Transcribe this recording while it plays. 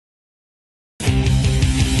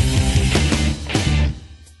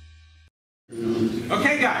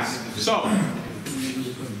So,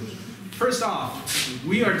 first off,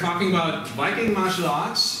 we are talking about Viking martial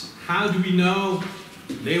arts. How do we know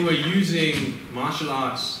they were using martial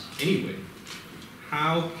arts anyway?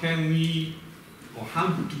 How can we, or how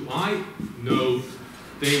do I know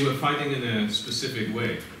they were fighting in a specific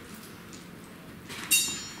way?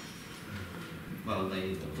 Well,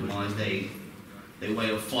 they optimize their way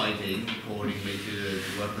of fighting according to the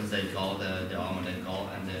weapons they've got, the armor they've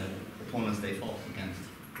got, and the opponents they fought against.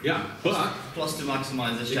 Yeah, but... Plus to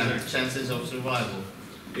maximize the chances of survival.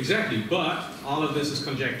 Exactly, but all of this is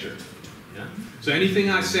conjecture. Yeah? So anything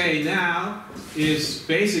I say now is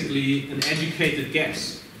basically an educated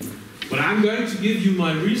guess. But I'm going to give you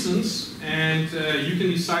my reasons, and you can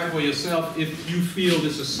decide for yourself if you feel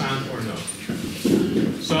this is sound or no.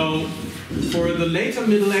 So, for the later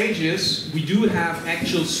Middle Ages, we do have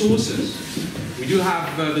actual sources. We do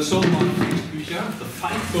have the so-called the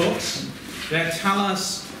fight books, that tell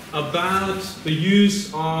us about the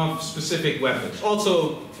use of specific weapons.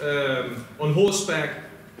 Also on horseback,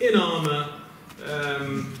 in armor,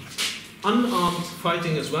 unarmed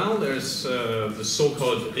fighting as well. There's the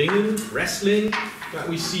so-called ringen, wrestling, that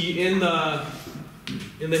we see in the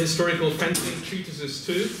historical fencing treatises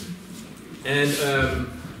too. And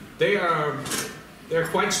they're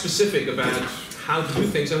quite specific about how to do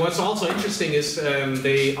things. And what's also interesting is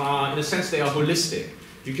they are, in a sense, they are holistic.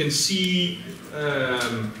 You can see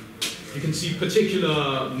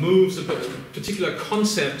particular moves, particular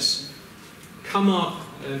concepts come up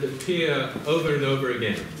and appear over and over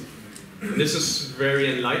again. And this is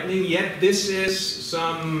very enlightening, yet this is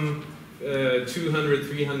some 200,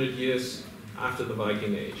 300 years after the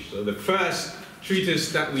Viking Age. So the first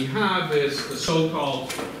treatise that we have is the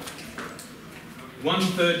so-called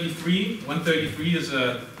 133. 133 is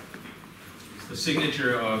the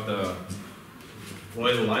signature of the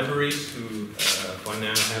Royal Libraries, who by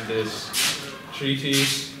now have this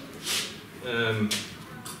treatise.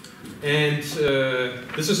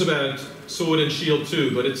 This is about sword and shield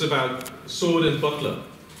too, but it's about sword and buckler.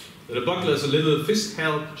 The buckler is a little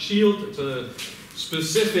fist-held shield. It's a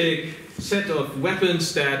specific set of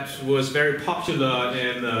weapons that was very popular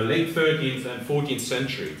in the late 13th and 14th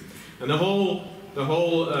century. And the whole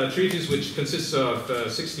treatise, which consists of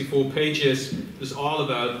 64 pages, is all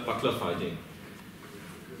about buckler fighting.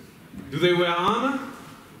 Do they wear armor?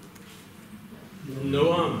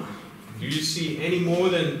 No armor. Do you see any more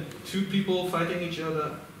than two people fighting each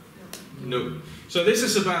other? No. So this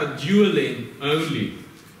is about dueling only,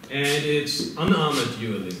 and it's unarmored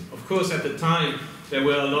dueling. Of course, at the time, there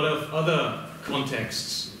were a lot of other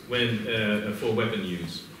contexts for weapon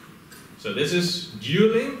use. So this is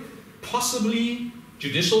dueling, possibly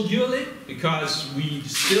judicial dueling, because we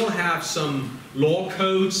still have some law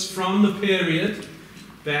codes from the period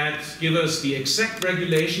that give us the exact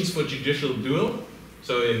regulations for judicial duel.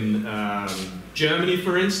 So in Germany,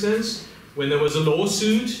 for instance, when there was a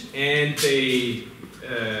lawsuit and they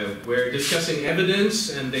were discussing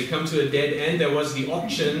evidence and they come to a dead end, there was the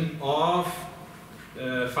option of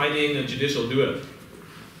fighting a judicial duel.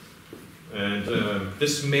 And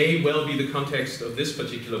this may well be the context of this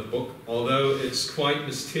particular book, although it's quite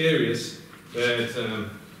mysterious that...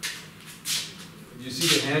 you see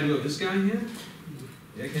the hairdo of this guy here?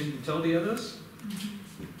 Yeah, can you tell the others?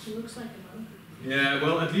 He looks like a monk. Yeah,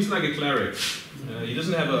 well, at least like a cleric. He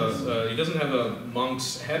doesn't have a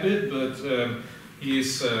monk's habit, but he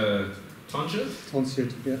is tonsured.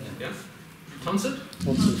 Tonsured, yeah. Yeah. Tonsured?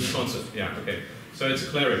 Tonsured, yeah. Tonsured, yeah. Okay. So it's a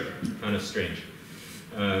cleric, kind of strange.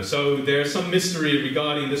 So there's some mystery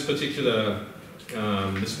regarding this particular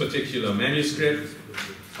manuscript.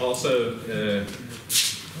 Also,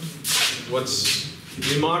 what's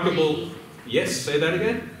remarkable. Yes, say that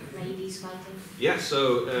again. Ladies fighting. Yeah.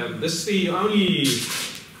 So this is the only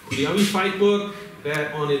fight book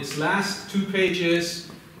that, on its last 2 pages,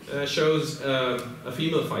 shows a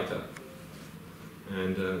female fighter.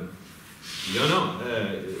 And you don't know.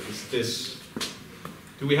 Is this?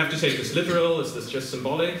 Do we have to take this literal? Is this just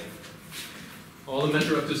symbolic? All a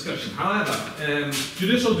matter of discussion. However,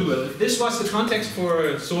 judicial duel. If this was the context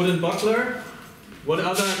for sword and buckler, what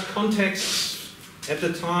other contexts at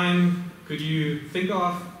the time could you think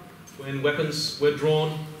of when weapons were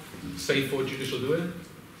drawn, say for judicial duel?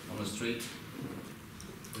 On the street.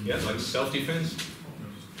 Yeah, like self-defense.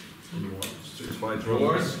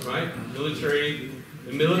 Wars, right? Military.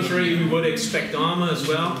 In military, we would expect armor as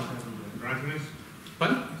well. Drunkenness?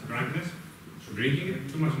 Pardon? Drunkenness? Drinking?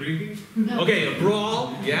 Too much drinking? Okay, a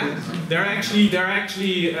brawl. Yeah, there are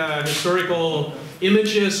actually historical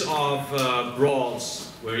images of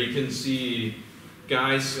brawls where you can see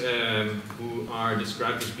guys who are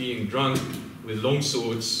described as being drunk with long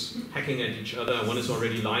swords hacking at each other. One is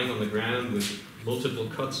already lying on the ground with multiple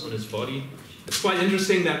cuts on his body. It's quite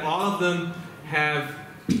interesting that all of them have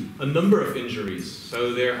a number of injuries.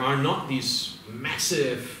 So there are not these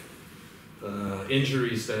massive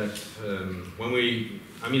injuries that when we,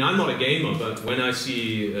 I mean, I'm not a gamer, but when I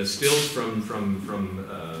see stills from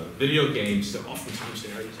video games, oftentimes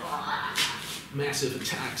there are these massive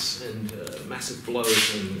attacks and massive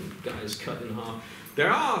blows and guys cut in half. There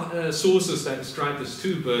are sources that describe this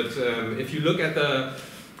too, but if you look at the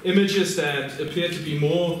images that appear to be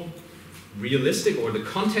more realistic, or the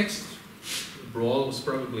context, brawl was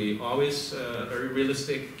probably always a very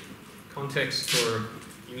realistic context for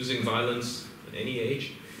using violence at any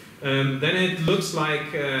age, then it looks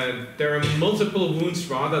like there are multiple wounds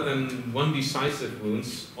rather than one decisive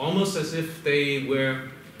wounds, almost as if they were,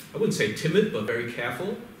 I wouldn't say timid, but very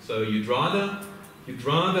careful. So you'd rather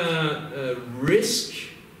risk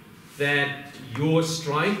that your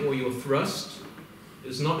strike or your thrust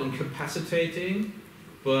is not incapacitating,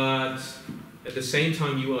 but at the same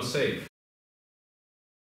time you are safe.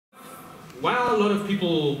 While a lot of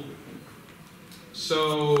people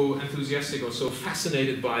so enthusiastic or so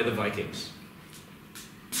fascinated by the Vikings,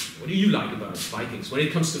 what do you like about Vikings when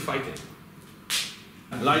it comes to fighting?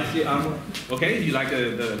 Lightly armor. Okay, you like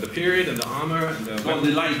the period and the armor and the... Well,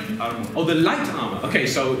 the light armor. Oh, the light armor. Okay,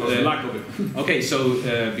 so... the lack of it. Okay, so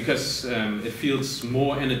because it feels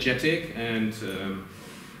more energetic and...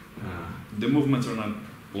 the movements are not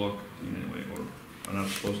blocked in any way, or are not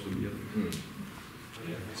supposed to be.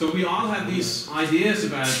 So we all have these ideas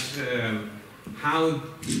about how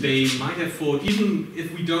they might have fought, even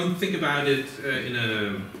if we don't think about it in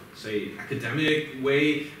a, say, academic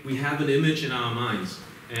way, we have an image in our minds.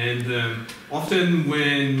 And often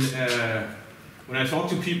when I talk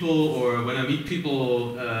to people or when I meet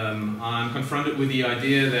people, I'm confronted with the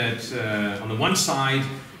idea that on the one side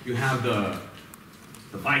you have the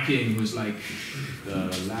Viking, who's like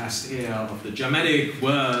the last heir of the Germanic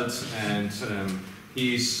world, and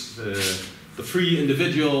he's the free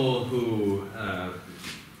individual who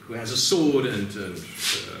has a sword and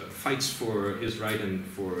fights for his right and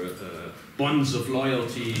for bonds of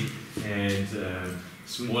loyalty, and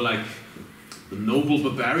it's more like the noble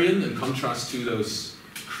barbarian in contrast to those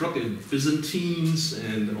crooked Byzantines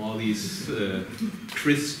and all these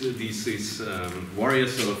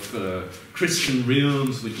warriors of Christian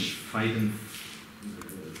realms which fight in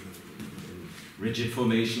rigid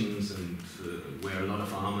formations and wear a lot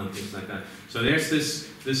of armor and things like that. So there's this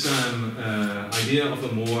idea of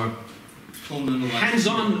a more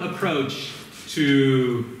hands-on approach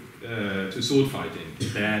to sword fighting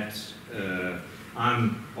that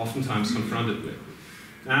I'm oftentimes confronted with.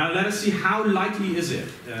 Now let us see, how likely is it?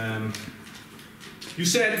 You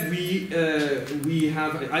said we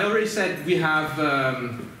have, I already said we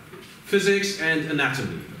have physics and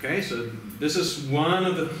anatomy, okay? So this is one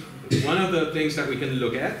of the things that we can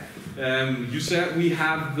look at. You said we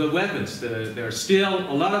have the weapons. There are still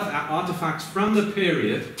a lot of artifacts from the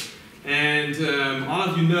period, and all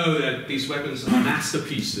of you know that these weapons are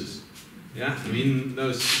masterpieces. Yeah, I mean,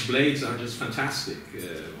 those blades are just fantastic.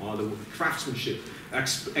 All the craftsmanship,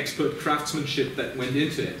 expert craftsmanship that went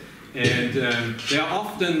into it. And they are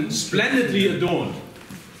often splendidly adorned.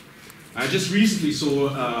 I just recently saw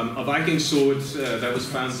a Viking sword that was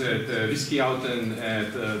found at Viskyauten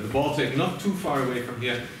at the Baltic, not too far away from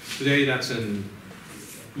here. Today that's in,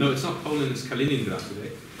 no, it's not Poland, it's Kaliningrad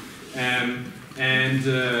today. And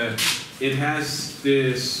it has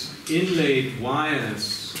this inlaid wires,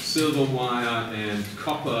 silver wire and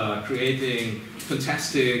copper, creating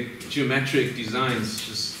fantastic geometric designs,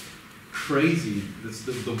 just crazy. That's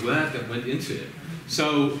the work that went into it.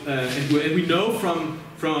 So, and we know from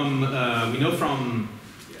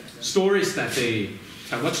stories that they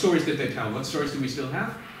tell. What stories did they tell? What stories do we still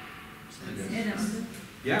have?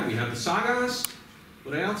 Yeah, we have the sagas.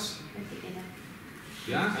 What else?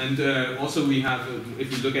 Yeah, and also we have,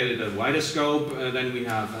 if you look at it at a wider scope, then we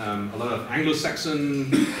have a lot of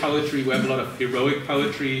Anglo-Saxon poetry. We have a lot of heroic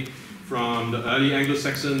poetry from the early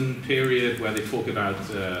Anglo-Saxon period where they talk about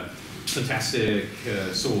fantastic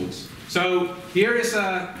swords. So here is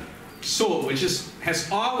a sword which has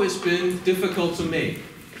always been difficult to make,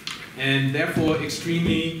 and therefore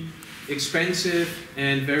extremely expensive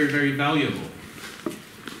and very, very valuable.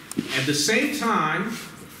 At the same time,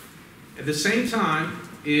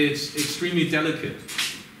 it's extremely delicate.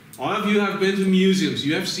 All of you have been to museums.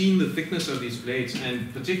 You have seen the thickness of these blades,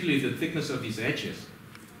 and particularly the thickness of these edges.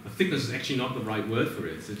 The thickness is actually not the right word for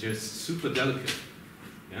it. It's just super delicate.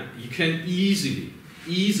 Yeah? You can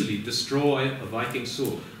easily destroy a Viking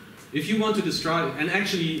sword. If you want to destroy, and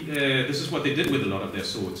actually this is what they did with a lot of their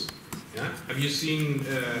swords. Yeah? Have you seen,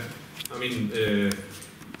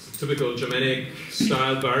 typical Germanic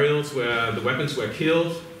style burials where the weapons were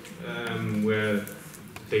killed, where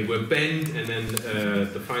they were bent, and then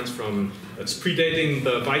the finds from, it's predating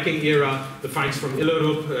the Viking era, the finds from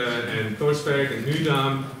Illerup and Thorsberg and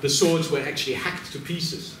Nydam, the swords were actually hacked to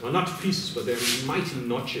pieces. Well, not to pieces, but they're mighty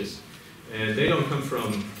notches. And they don't come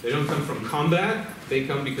from combat. They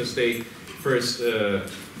come because they first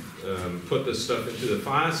put the stuff into the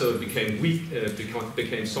fire, so it became weak,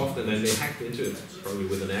 became soft, and then they hacked into it, probably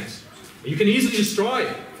with an axe. You can easily destroy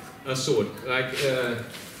a sword. Like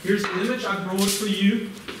here's an image I brought for you.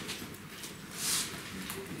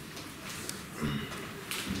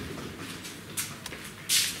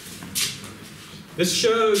 This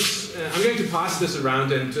shows. I'm going to pass this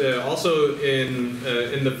around, and also in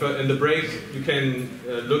the break you can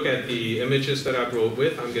look at the images that I brought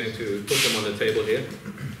with. I'm going to put them on the table here.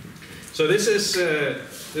 So this is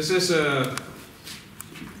a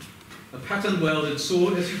pattern welded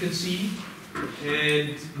sword, as you can see,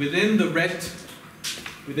 and within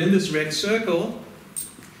this red circle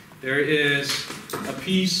there is a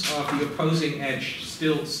piece of the opposing edge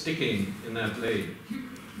still sticking in that blade.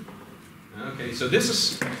 Okay, so this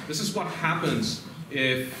is what happens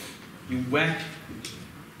if you whack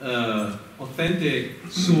authentic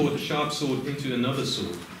sword, sharp sword, into another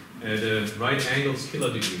sword at a right angles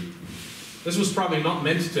killer degree. This was probably not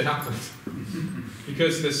meant to happen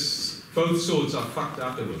because both swords are fucked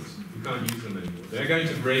afterwards. You can't use them anymore. They're going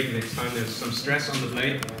to break next time there's some stress on the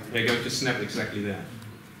blade. They're going to snap exactly there.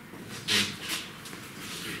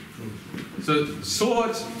 So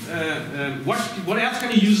sword, what else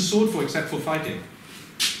can you use a sword for except for fighting?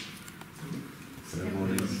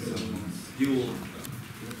 Duel.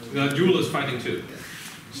 Duel is fighting too.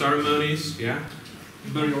 Ceremonies, yeah.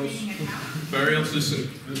 Burials. Burials is in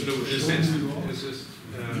a sense.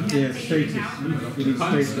 Yeah, status.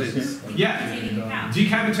 Yeah,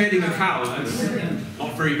 decapitating a cow. That's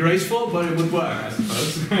not very graceful, but it would work, I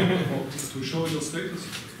suppose. To show your status?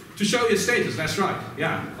 To show your status, that's right.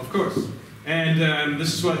 Yeah, of course. And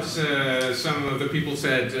this is what some of the people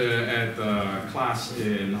said at the class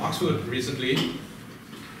in Oxford recently.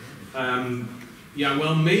 Yeah,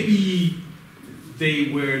 well, maybe they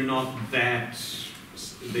were not that,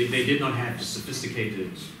 they did not have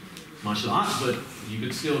sophisticated martial arts, but you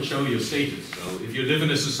could still show your status. So if you live in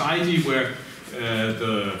a society where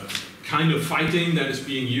the kind of fighting that is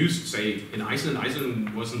being used, say in Iceland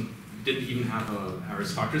didn't even have an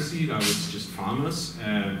aristocracy, that was just farmers.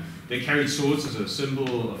 They carried swords as a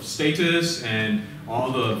symbol of status, and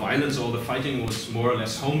all the violence, all the fighting was more or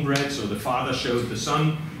less homebred, so the father showed the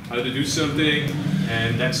son how to do something,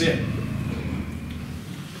 and that's it.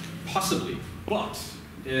 Possibly, but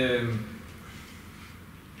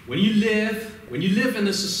when you live in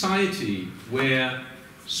a society where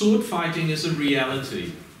sword fighting is a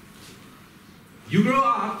reality, you grow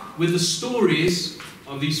up with the stories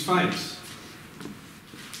of these fights.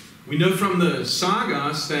 We know from the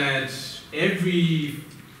sagas that every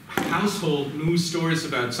household knew stories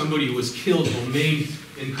about somebody who was killed or maimed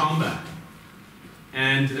in combat.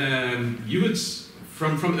 And you would,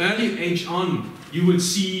 from early age on, you would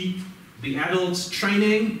see the adults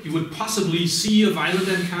training, you would possibly see a violent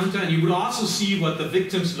encounter, and you would also see what the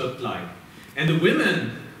victims looked like. And the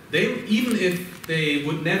women, even if they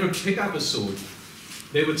would never pick up a sword,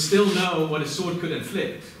 they would still know what a sword could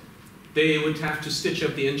inflict. They would have to stitch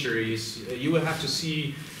up the injuries. You would have to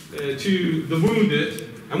see to the wounded.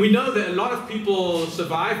 And we know that a lot of people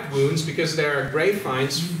survived wounds because there are grave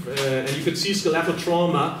finds, and you could see skeletal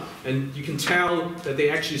trauma, and you can tell that they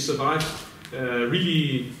actually survived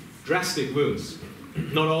really drastic wounds.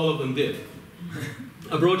 Not all of them did.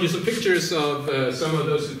 I brought you some pictures of some of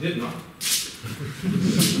those who did not.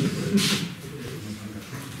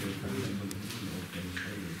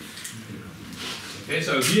 Okay,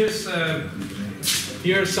 so here's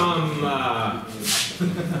some.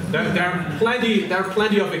 There are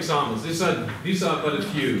plenty of examples. These are but a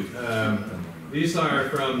few. These are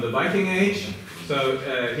from the Viking Age. So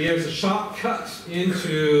here's a sharp cut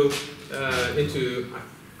into I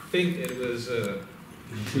think it was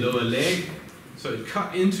lower leg. So it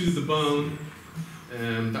cut into the bone.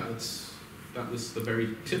 That was the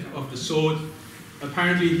very tip of the sword.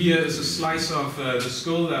 Apparently here is a slice of the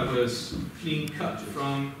skull that was clean cut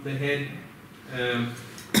from the head.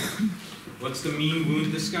 What's the mean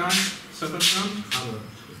wound this guy suffered from?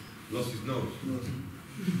 Lost his nose.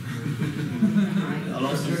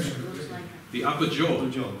 The upper jaw.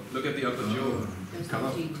 Look at the upper jaw.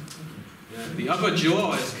 Yeah, the upper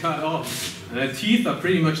jaw is cut off, and the teeth are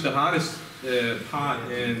pretty much the hardest part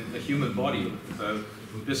in a human body. So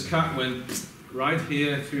this cut went right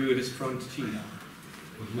here through his front teeth.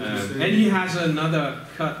 And he has another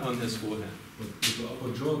cut on his forehead. But with the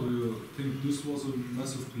upper jaw, do you think this was a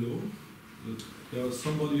massive blow? That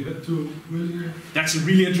somebody had to really... That's a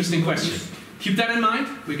really interesting question. Keep that in mind.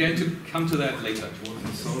 We're going to come to that later.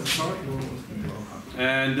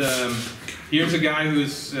 And here's a guy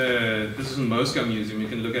who's, this is in Moscow Museum. You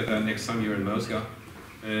can look at that next time you're in Moscow.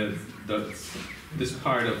 This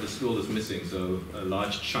part of the skull is missing, so a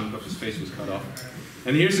large chunk of his face was cut off.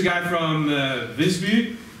 And here's a guy from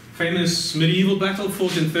Visby, famous medieval battle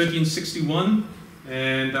fought in 1361.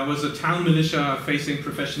 And that was a town militia facing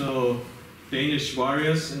professional Danish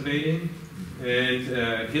warriors invading.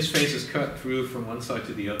 And his face is cut through from one side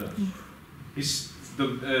to the other.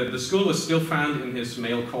 The skull was still found in his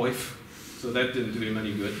male coif, so that didn't do him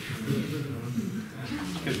any good.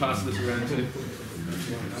 You can pass this around too.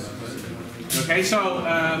 Okay, so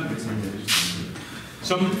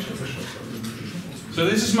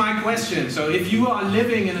this is my question. So if you are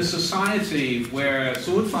living in a society where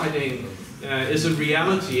sword fighting is a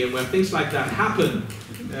reality and where things like that happen,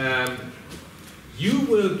 you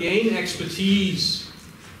will gain expertise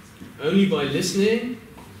only by listening,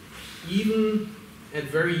 even at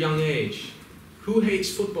very young age. Who hates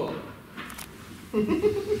football?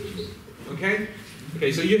 Okay?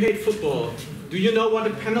 Okay, so you hate football. Do you know what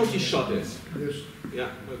a penalty shot is? Yes.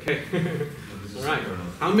 Yeah, okay. All right.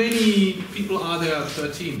 How many people are there per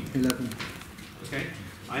team? 11. Okay.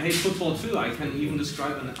 I hate football too. I can even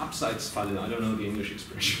describe an Abseitsfalle. I don't know the English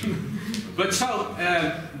expression. But so,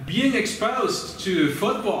 being exposed to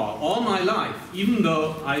football all my life, even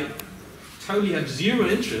though I totally have zero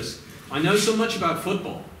interest, I know so much about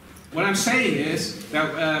football. What I'm saying is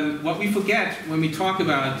that what we forget when we talk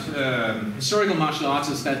about historical martial arts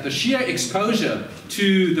is that the sheer exposure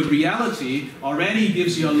to the reality already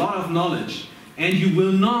gives you a lot of knowledge. And you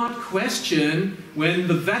will not question when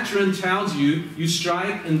the veteran tells you, you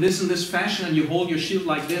strike in this fashion and you hold your shield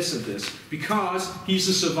like this and this, because he's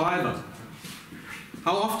a survivor.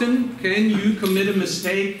 How often can you commit a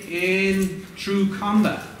mistake in true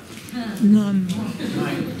combat? None.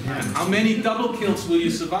 How many double kills will you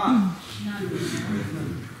survive?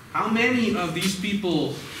 How many of these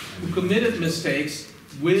people who committed mistakes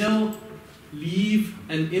will leave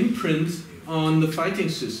an imprint on the fighting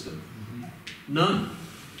system? None.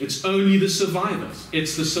 It's only the survivors.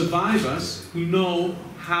 It's the survivors who know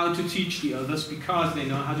how to teach the others because they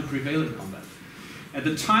know how to prevail in combat. At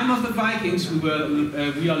the time of the Vikings,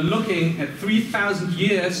 we are looking at 3,000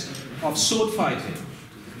 years of sword fighting.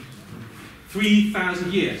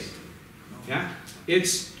 3,000 years. Yeah? It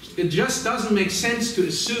just doesn't make sense to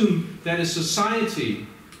assume that a society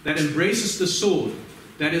that embraces the sword,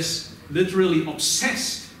 that is literally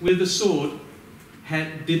obsessed with the sword,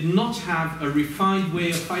 did not have a refined way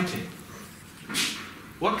of fighting.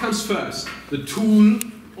 What comes first, the tool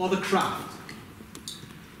or the craft?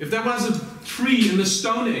 If there was a tree in the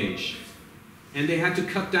Stone Age and they had to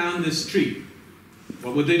cut down this tree,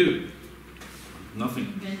 what would they do?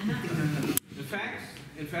 Nothing.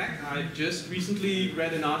 In fact, I just recently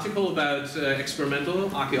read an article about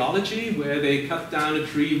experimental archaeology where they cut down a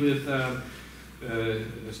tree with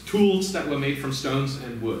tools that were made from stones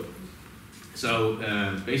and wood. So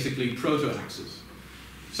basically proto-axes.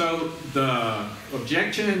 So the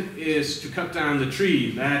objection is to cut down the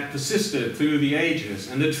tree that persisted through the ages,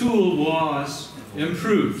 and the tool was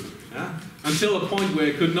improved, yeah? Until a point where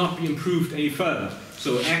it could not be improved any further.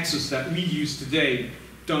 So axes that we use today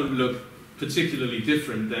don't look particularly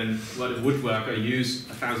different than what a woodworker used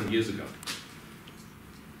 1,000 years ago.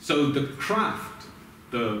 So the craft,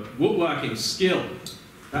 the woodworking skill,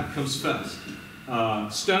 that comes first.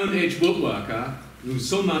 Stone Age woodworker knew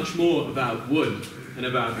so much more about wood and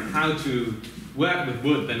about how to work with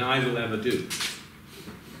wood than I will ever do.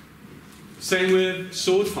 Same with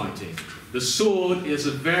sword fighting. The sword is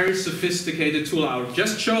a very sophisticated tool. I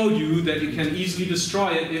just showed you that you can easily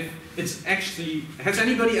destroy it if it's actually... Has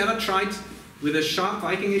anybody ever tried with a sharp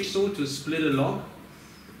Viking Age sword to split a log?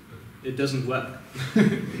 It doesn't work.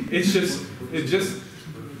 it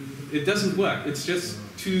doesn't work. It's just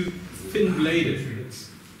too thin-bladed.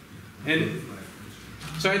 And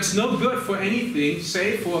so it's no good for anything,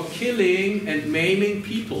 save for killing and maiming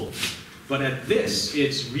people. But at this,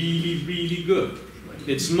 it's really, really good.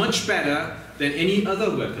 It's much better than any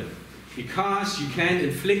other weapon because you can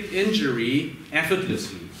inflict injury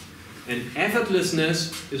effortlessly. And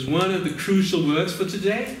effortlessness is one of the crucial words for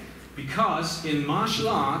today because in martial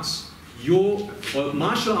arts,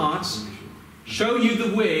 martial arts show you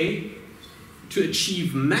the way to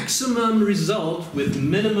achieve maximum result with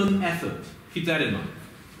minimum effort. Keep that in mind.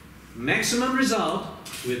 Maximum result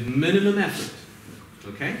with minimum effort.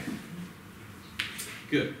 Okay?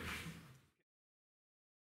 Good.